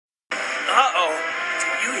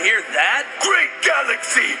hear that? Great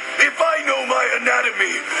galaxy! If I know my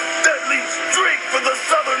anatomy, that leads straight for the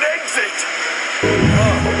southern exit!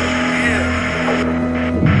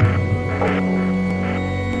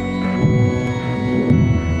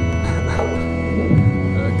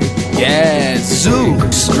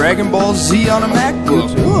 Gadzooks, Dragon Ball Z on a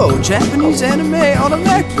Macbook. Whoa, Japanese anime on a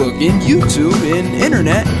Macbook. In YouTube, in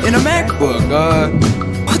internet, in a Macbook.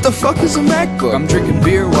 What the fuck is a Macbook? I'm drinking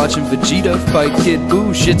beer, watching Vegeta fight Kid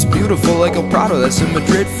Buu. Shit's beautiful like El Prado, that's in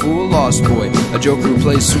Madrid, fool, Lost Boy. A joker who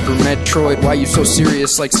plays Super Metroid. Why you so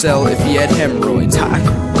serious like Cell if he had hemorrhoids?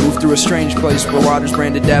 Ha! Move through a strange place where water's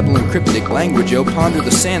branded Dabble in cryptic language, yo. Ponder the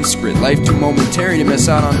sanskrit. Life too momentary to miss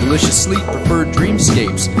out on delicious sleep. Prefer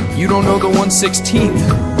dreamscapes. You don't know the 1/16th.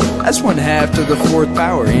 That's 1/2 to the 4th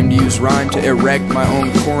power. Aim to use rhyme to erect my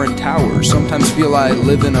own Korin tower. Sometimes feel I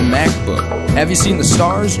live in a Macbook. Have you seen the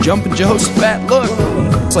stars? Jumpin, jehosaphat, look!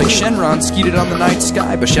 It's like Shenron skeeted on the night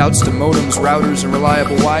sky, but shouts to modems, routers, and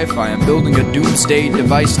reliable Wi-Fi. I'm building a doomsday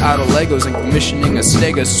device out of Legos and commissioning a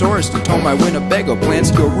stegosaurus to tow my Winnebago.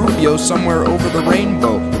 Plans to a Rubio somewhere over the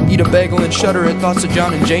rainbow. Eat a bagel and shudder at thoughts of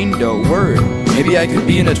John and Jane Doe. Word. Maybe I could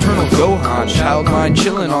be an eternal Gohan, child mind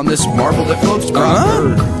chillin' on this marble that floats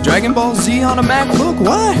bird. Dragon Ball Z on a MacBook?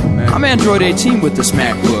 What? I'm Android 18 with this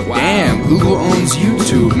MacBook. Wow. Damn, Google owns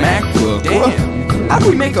YouTube. MacBook. Damn. How'd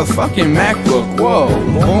we make a fucking MacBook? Whoa.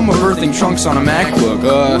 Home of earthing trunks on a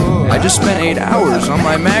MacBook. I just spent 8 hours on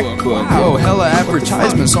my MacBook. Whoa, hella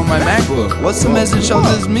advertisements on my MacBook. What's the message of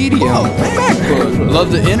this medium? MacBook.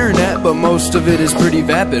 Love the internet, but most of it is pretty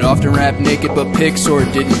vapid. Often rap naked, but pics or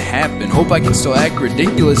it didn't happen. Hope I can still act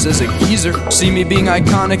ridiculous as a geezer. See me being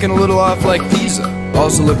iconic and a little off like Pisa.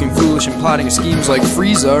 Also looking foolish and plotting schemes like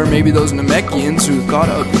Frieza, or maybe those Namekians who thought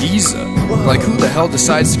of Giza. Like who the hell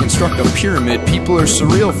decides to construct a pyramid? People are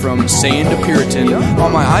surreal from Saiyan to Puritan.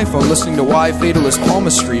 On my iPhone listening to Y Fatalist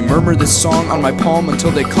palmistry. Murmur this song on my palm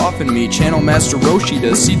until they coffin me. Channel Master Roshi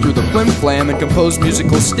to see through the flim flam and compose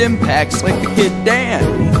musical stim packs like the kid Dan.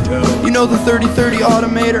 You know the 3030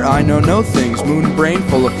 automator? I know no things. Moon brain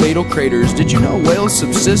full of fatal craters. Did you know whales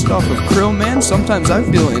subsist off of krill, man? Sometimes I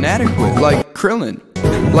feel inadequate like Krillin.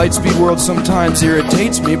 Lightspeed world sometimes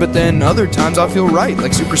irritates me, but then other times I feel right,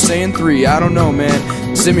 like Super Saiyan 3, I don't know,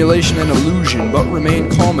 man. Simulation and illusion, but remain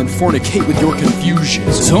calm and fornicate with your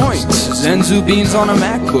confusions. Zoinks! Zenzu beans on a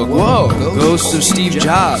MacBook, whoa! Ghost of Steve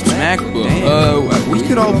Jobs, MacBook. We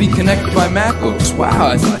could all be connected by MacBooks. Wow,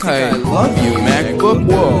 I think I love you, MacBook,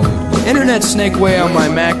 whoa. Internet snake way on my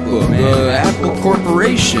MacBook. Apple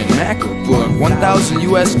Corporation, MacBook. $1,000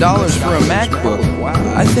 US for a MacBook.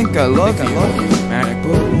 I think I love you,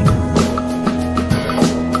 MacBook.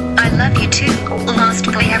 I love you too,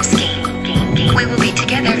 Lostboyevsky. We will be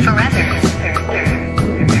together forever.